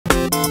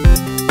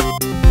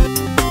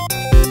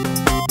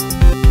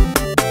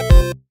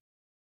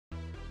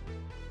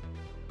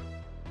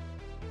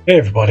Hey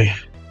everybody,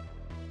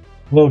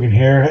 Logan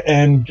here,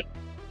 and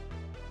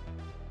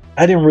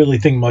I didn't really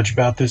think much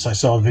about this. I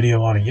saw a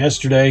video on it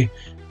yesterday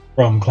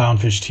from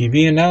Clownfish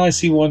TV, and now I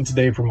see one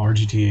today from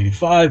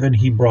RGT85, and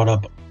he brought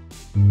up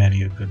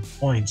many good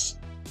points.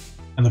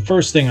 And the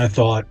first thing I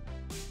thought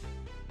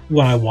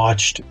when I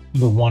watched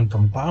the one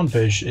from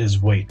Clownfish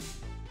is, wait,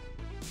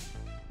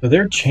 so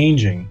they're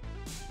changing,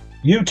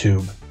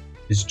 YouTube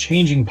is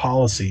changing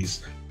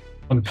policies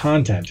on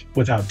content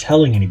without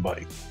telling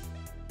anybody.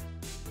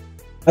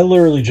 I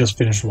literally just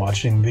finished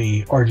watching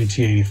the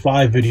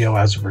RGT85 video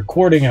as of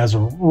recording, as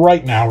of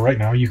right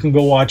now. You can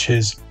go watch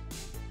his.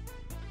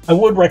 I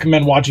would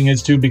recommend watching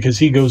his too, because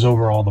he goes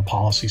over all the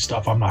policy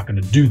stuff. I'm not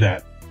going to do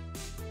that.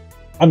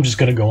 I'm just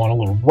going to go on a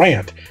little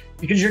rant,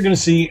 because you're going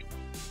to see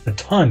a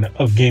ton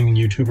of gaming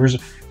YouTubers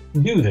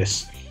do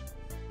this.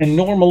 And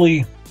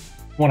normally,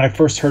 when I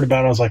first heard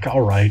about it, I was like,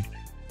 all right,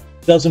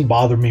 doesn't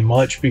bother me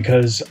much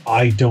because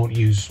I don't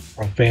use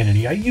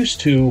profanity. I used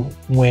to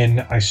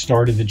when I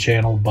started the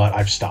channel, but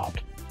I've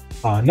stopped.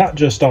 Not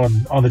just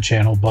on the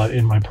channel, but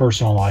in my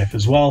personal life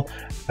as well.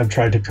 I've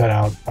tried to cut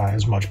out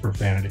as much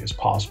profanity as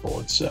possible.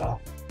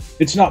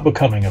 It's not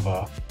becoming of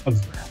a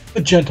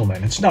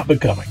gentleman. It's not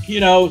becoming. You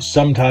know,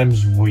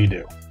 sometimes we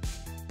do,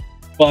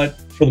 but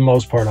for the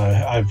most part,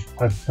 I've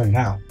cut it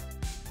out.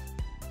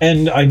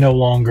 And I no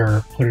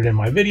longer put it in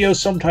my videos.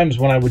 Sometimes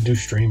when I would do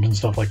streams and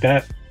stuff like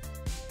that,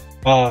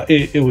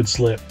 it would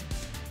slip.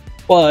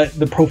 But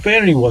the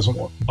profanity wasn't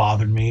what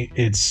bothered me.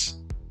 It's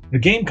the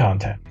game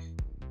content.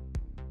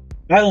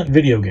 Violent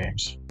video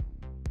games.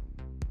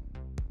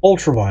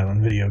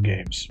 Ultra-violent video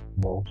games.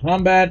 Mortal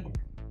Kombat.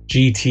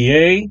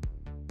 GTA.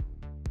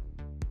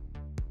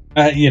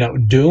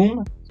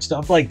 Doom.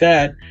 Stuff like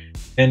that.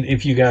 And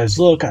if you guys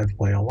look, I've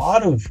played a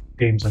lot of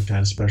games like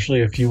that,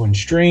 especially a few in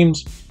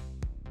streams.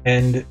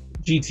 And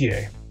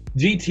GTA.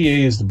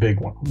 GTA is the big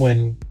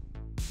one.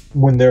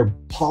 When their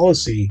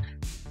policy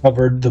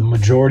covered the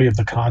majority of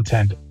the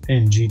content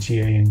in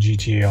GTA and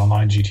GTA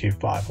Online, GTA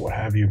 5, what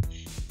have you.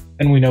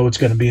 And we know it's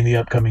going to be in the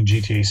upcoming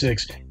GTA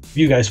 6. If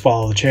you guys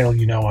follow the channel,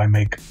 you know I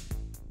make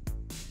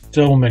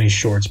so many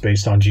shorts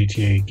based on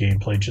GTA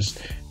gameplay.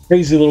 Just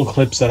crazy little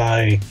clips that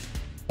I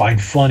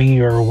find funny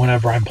or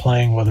whenever I'm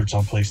playing, whether it's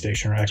on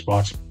PlayStation or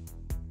Xbox.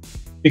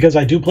 Because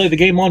I do play the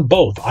game on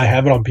both. I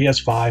have it on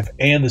PS5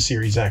 and the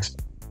Series X,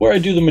 where I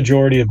do the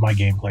majority of my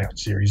gameplay on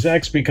Series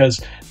X,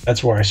 because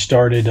that's where I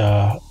started.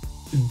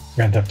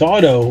 Grand Theft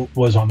Auto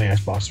was on the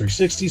Xbox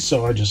 360,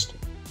 so I just,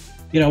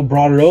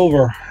 brought it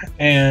over,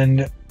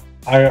 and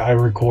I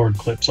record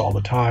clips all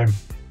the time.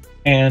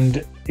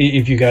 And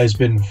if you guys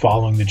been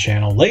following the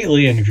channel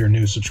lately, and if you're a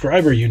new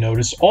subscriber, you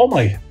notice all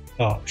my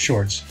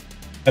shorts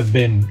have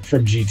been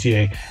from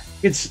GTA.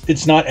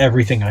 It's not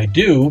everything I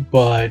do,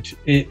 but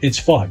it's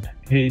fun.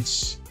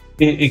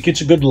 It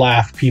gets a good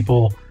laugh.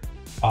 People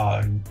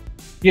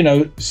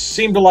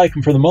seem to like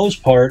them for the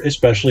most part,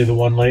 especially the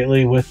one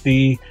lately with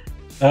the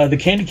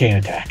candy cane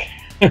attack.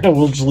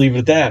 We'll just leave it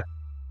at that.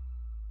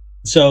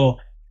 So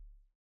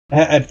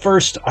at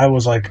first I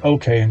was like,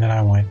 okay, and then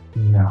I went,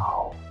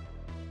 no.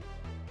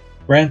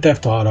 Grand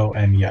Theft Auto,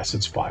 and yes,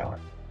 it's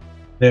violent.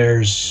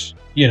 There's,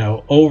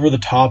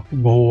 over-the-top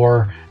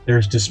gore,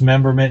 there's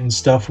dismemberment and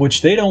stuff,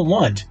 which they don't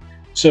want.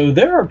 So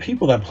there are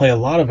people that play a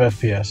lot of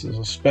FPSs,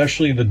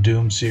 especially the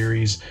Doom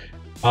series.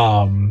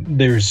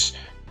 There's...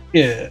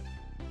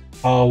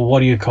 what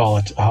do you call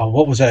it?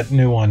 What was that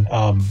new one?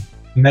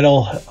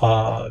 Metal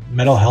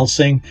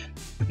Hellsing.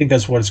 I think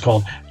that's what it's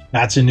called.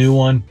 That's a new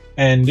one.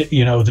 And,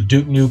 the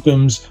Duke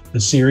Nukems, the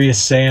Serious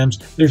Sams.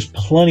 There's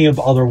plenty of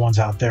other ones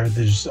out there.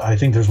 I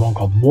think there's one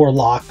called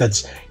Warlock.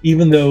 That's,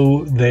 even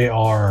though they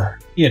are,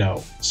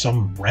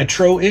 some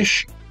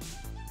retro-ish,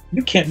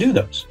 you can't do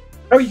those.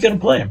 How are you going to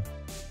play them?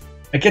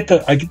 I get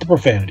the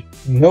profanity.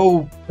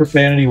 No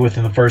profanity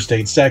within the first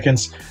 8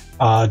 seconds.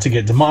 To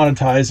get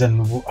demonetized,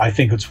 and I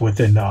think it's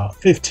within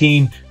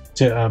 15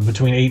 to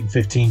between 8 and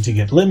 15 to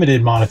get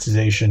limited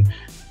monetization,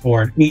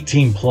 or an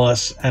 18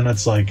 plus, and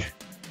it's like.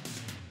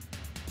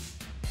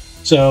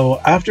 So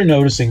after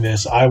noticing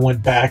this, I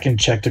went back and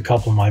checked a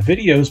couple of my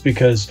videos,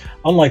 because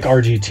unlike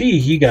RGT,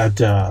 he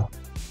got a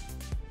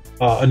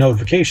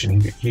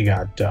notification. He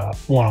got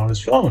one on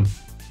his phone.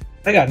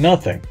 I got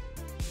nothing.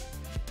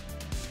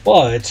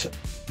 But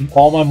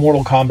all my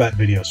Mortal Kombat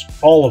videos,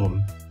 all of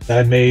them that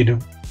I made,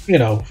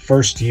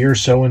 first year or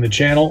so in the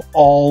channel,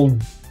 all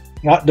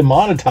not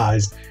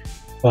demonetized,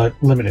 but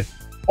limited.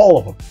 All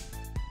of them.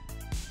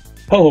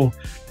 Oh,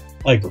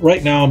 like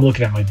right now I'm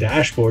looking at my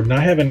dashboard, and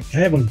I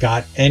haven't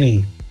got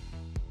any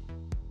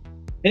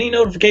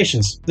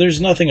notifications.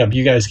 There's nothing up.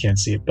 You guys can't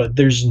see it, but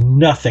there's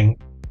nothing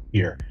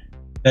here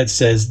that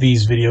says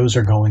these videos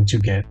are going to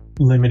get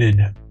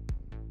limited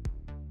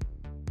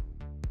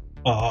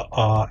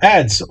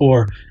ads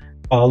or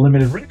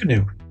limited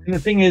revenue. And the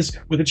thing is,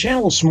 with a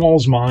channel as small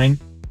as mine,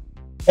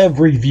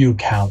 every view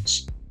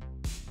counts.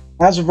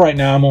 As of right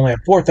now, I'm only at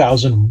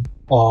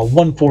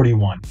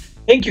 4,141.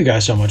 Thank you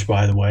guys so much,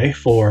 by the way,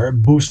 for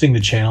boosting the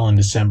channel in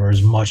December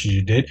as much as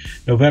you did.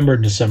 November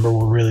and December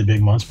were really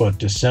big months, but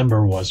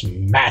December was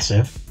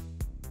massive.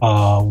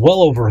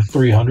 well over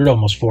 300,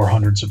 almost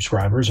 400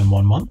 subscribers in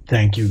 1 month.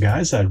 Thank you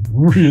guys. I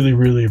really,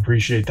 really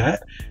appreciate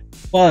that.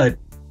 But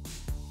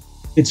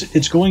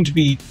it's going to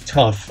be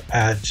tough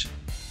at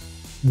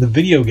the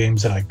video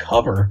games that I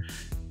cover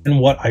and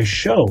what I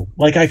show.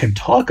 Like, I can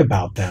talk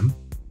about them,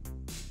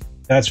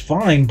 that's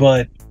fine,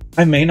 but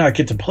I may not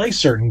get to play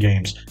certain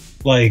games.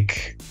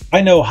 Like,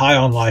 I know High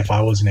on Life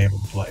I wasn't able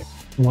to play.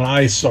 When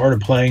I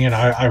started playing it,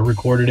 I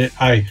recorded it,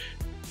 I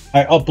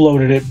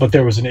uploaded it, but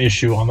there was an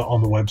issue on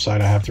the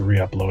website. I have to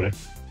re-upload it.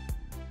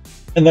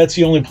 And that's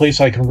the only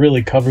place I can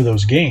really cover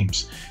those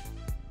games.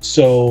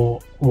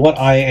 So what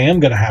I am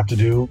going to have to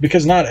do,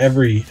 because not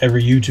every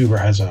YouTuber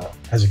has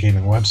a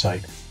gaming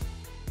website.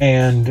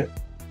 And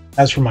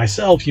as for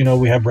myself, you know,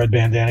 we have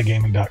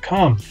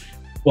redbandanagaming.com,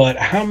 but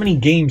how many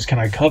games can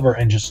I cover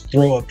and just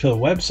throw up to the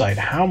website?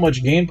 How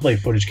much gameplay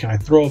footage can I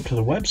throw up to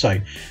the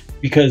website?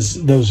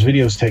 Because those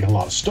videos take a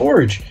lot of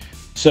storage.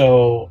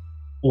 So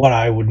what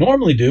I would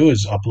normally do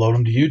is upload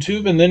them to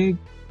YouTube and then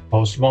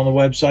post them on the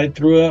website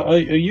through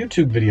a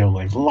YouTube video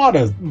link. A lot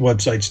of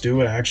websites do.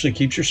 It actually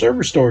keeps your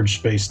server storage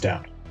space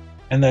down.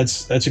 And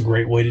that's a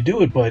great way to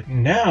do it. But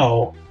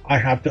now I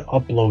have to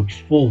upload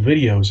full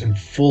videos in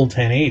full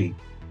 1080.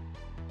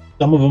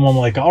 Some of them I'm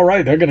like, all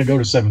right, they're going to go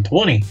to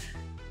 720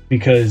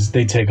 because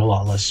they take a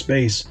lot less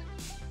space.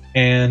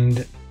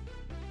 And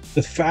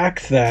the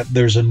fact that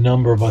there's a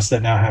number of us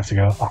that now have to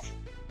go, oh,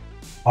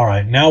 all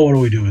right, now what do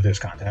we do with this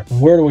content?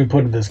 Where do we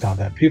put this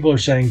content? People are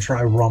saying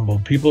try Rumble.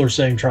 People are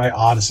saying try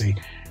Odyssey.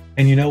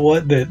 And you know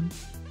what? The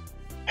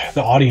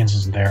audience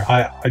isn't there.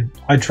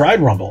 I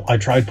tried Rumble. I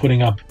tried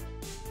putting up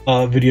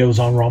videos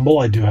on Rumble.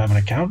 I do have an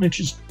account.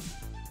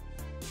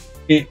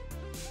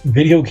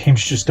 Video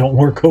games just don't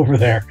work over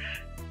there.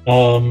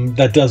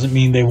 That doesn't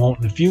mean they won't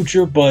in the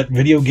future, but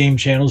video game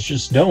channels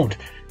just don't.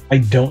 I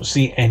don't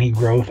see any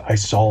growth. I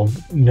saw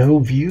no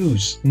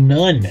views,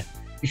 none.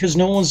 Because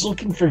no one's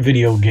looking for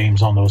video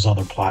games on those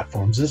other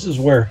platforms. This is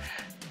where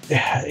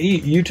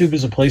YouTube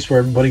is a place where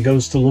everybody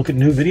goes to look at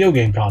new video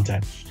game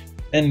content.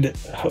 And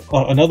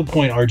another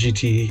point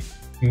RGT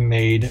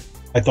made,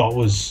 I thought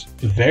was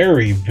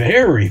very,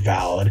 very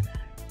valid,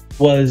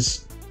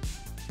 was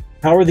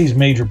how are these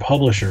major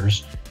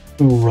publishers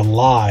who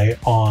rely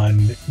on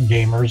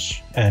gamers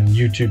and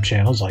YouTube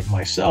channels like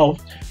myself,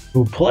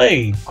 who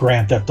play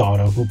Grand Theft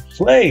Auto, who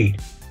play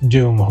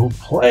Doom, who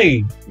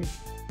play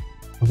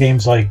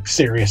games like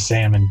Serious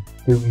Sam and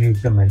Duke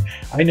Nukem, and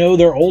I know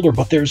they're older,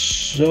 but there's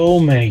so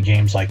many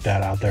games like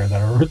that out there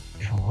that are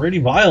pretty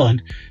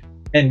violent,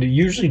 and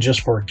usually just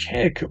for a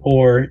kick.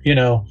 Or, you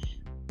know,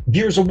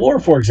 Gears of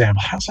War, for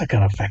example. How's that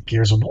going to affect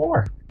Gears of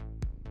War?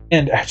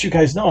 And as you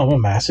guys know, I'm a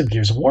massive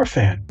Gears of War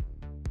fan.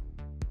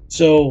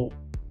 So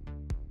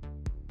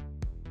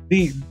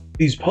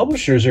these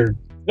publishers are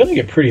going to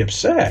get pretty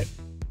upset,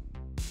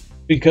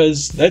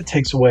 because that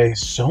takes away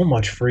so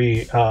much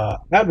free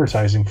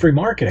advertising, free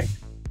marketing.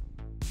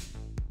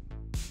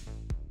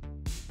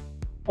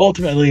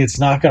 Ultimately, it's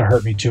not going to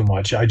hurt me too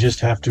much. I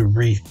just have to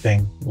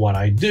rethink what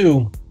I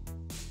do.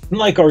 And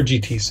like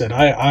RGT said,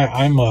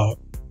 I'm a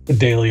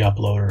daily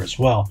uploader as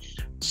well.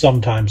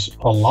 Sometimes,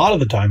 a lot of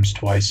the times,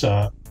 twice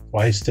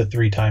to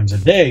 3 times a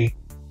day,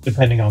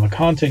 depending on the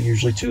content.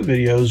 Usually 2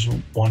 videos,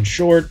 1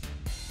 short.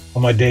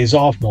 On my days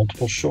off,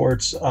 multiple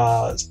shorts.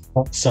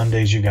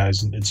 Sundays, you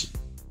guys, it's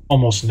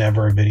almost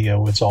never a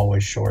video. It's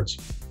always shorts.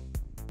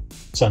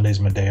 Sunday's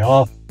my day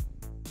off.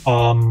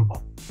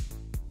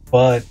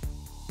 But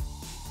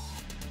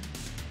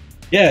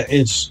yeah,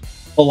 it's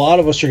a lot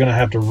of us are going to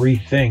have to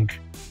rethink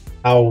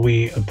how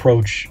we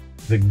approach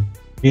the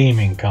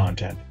gaming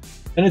content.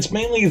 And it's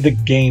mainly the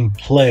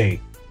gameplay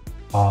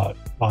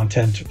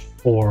content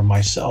for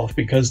myself,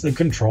 because the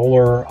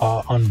controller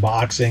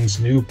unboxings,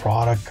 new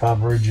product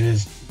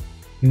coverages,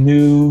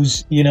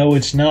 news, you know,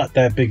 it's not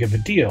that big of a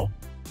deal.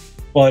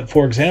 But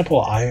for example,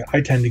 I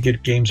tend to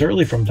get games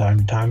early from time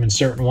to time, and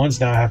certain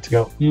ones now I have to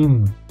go,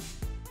 can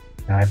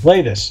I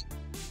play this?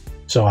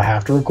 So I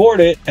have to record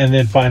it and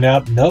then find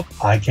out, nope,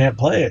 I can't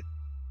play it.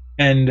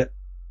 And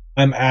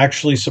I'm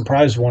actually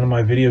surprised one of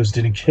my videos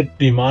didn't get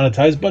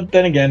demonetized, but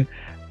then again,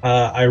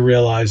 I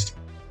realized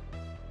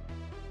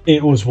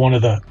it was one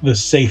of the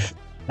safe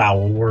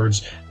foul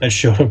words that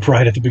showed up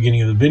right at the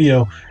beginning of the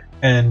video.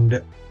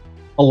 And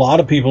a lot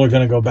of people are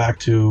going to go back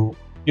to,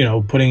 you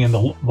know, putting in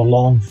the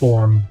long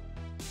form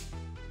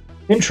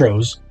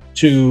intros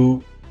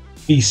to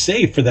be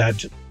safe for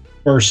that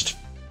first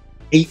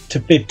 8 to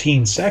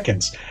 15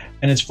 seconds.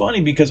 And it's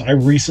funny because I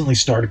recently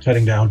started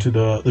cutting down to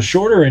the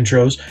shorter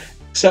intros,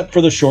 except for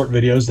the short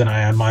videos. Then I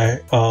had my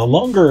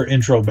longer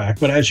intro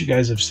back. But as you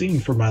guys have seen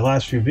for my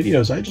last few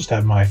videos, I just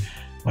have my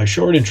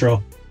short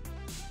intro.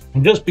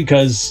 And just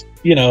because,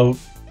 you know,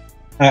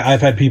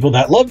 I've had people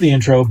that love the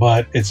intro,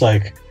 but it's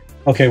like,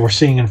 okay, we're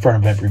seeing in front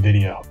of every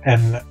video.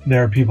 And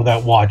there are people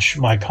that watch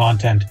my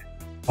content,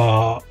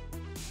 they'll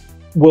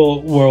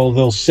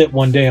sit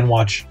one day and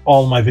watch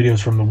all my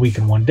videos from the week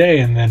in one day,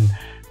 and then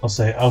I'll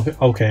say,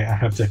 okay, I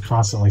have to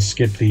constantly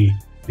skip the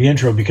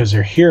intro because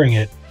they're hearing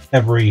it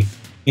every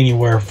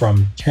anywhere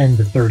from 10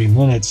 to 30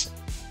 minutes.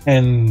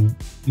 And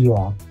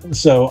yeah,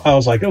 so I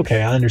was like,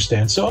 okay, I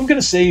understand. So I'm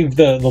gonna save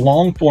the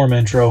long form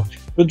intro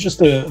with just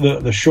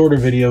the shorter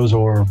videos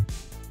or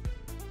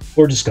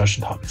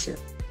discussion topics here,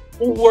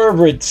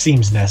 wherever it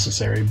seems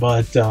necessary.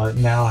 But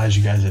now, as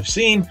you guys have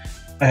seen,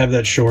 I have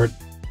that short,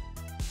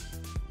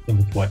 I think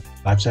it's what,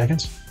 5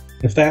 seconds,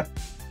 if that,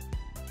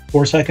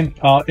 4-second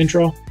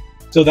intro.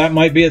 So that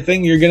might be a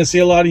thing you're going to see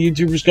a lot of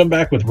YouTubers come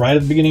back with right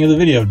at the beginning of the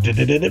video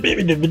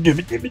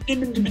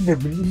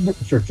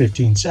for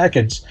 15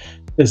 seconds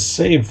to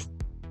save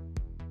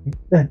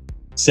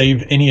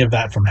any of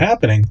that from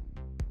happening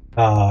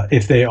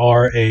if they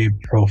are a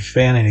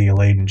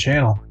profanity-laden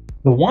channel.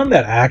 The one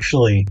that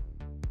actually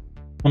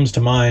comes to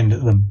mind,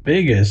 the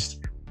biggest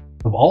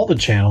of all the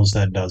channels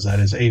that does that,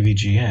 is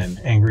AVGN,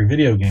 Angry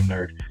Video Game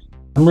Nerd.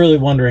 I'm really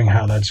wondering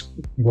how that's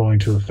going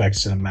to affect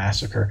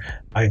Cinemassacre.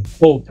 I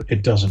hope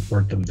it doesn't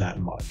hurt them that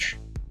much.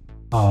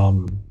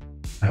 I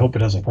hope it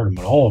doesn't hurt them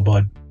at all,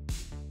 but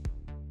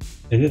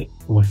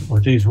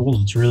with these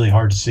rules, it's really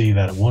hard to see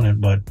that it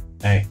wouldn't, but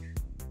hey.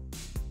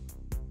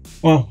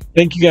 Well,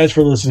 thank you guys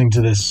for listening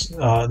to this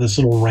this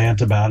little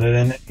rant about it.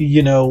 And,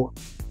 you know,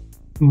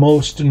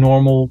 most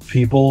normal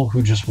people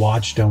who just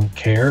watch don't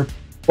care,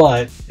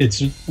 but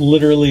it's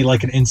literally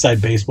like an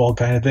inside baseball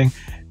kind of thing.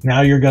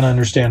 Now you're going to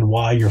understand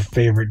why your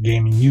favorite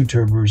gaming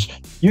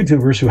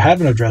YouTubers who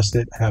haven't addressed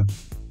it have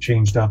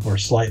changed up or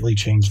slightly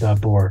changed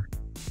up or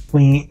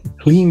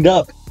cleaned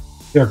up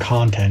their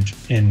content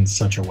in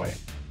such a way.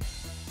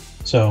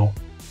 So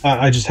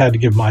I just had to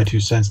give my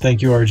 2 cents.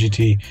 Thank you,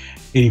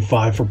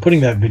 RGT85, for putting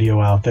that video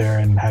out there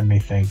and had me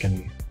think,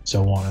 and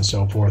so on and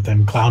so forth.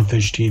 And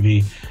Clownfish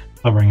TV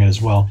covering it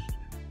as well.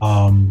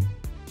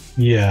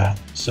 Yeah,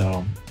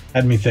 so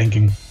had me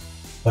thinking.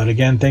 But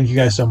again, thank you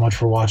guys so much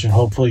for watching.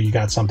 Hopefully you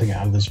got something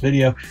out of this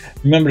video.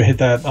 Remember to hit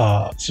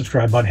that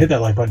subscribe button, hit that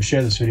like button,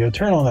 share this video,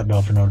 turn on that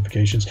bell for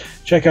notifications.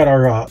 Check out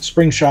our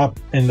spring shop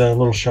in the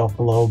little shelf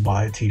below.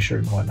 Buy a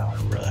t-shirt and whatnot.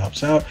 It really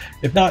helps out.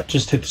 If not,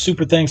 just hit the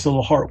super thanks, the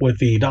little heart with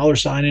the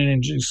 $sign in,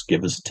 and just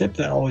give us a tip.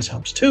 That always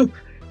helps too.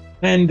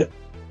 And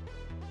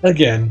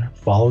again,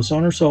 follow us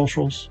on our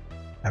socials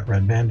at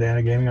Red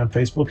Bandana Gaming on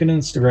Facebook and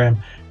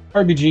Instagram,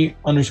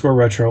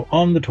 RBG_retro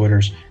on the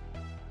Twitters.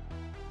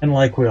 And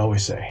like we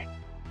always say,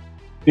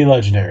 be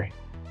legendary.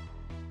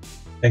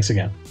 Thanks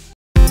again.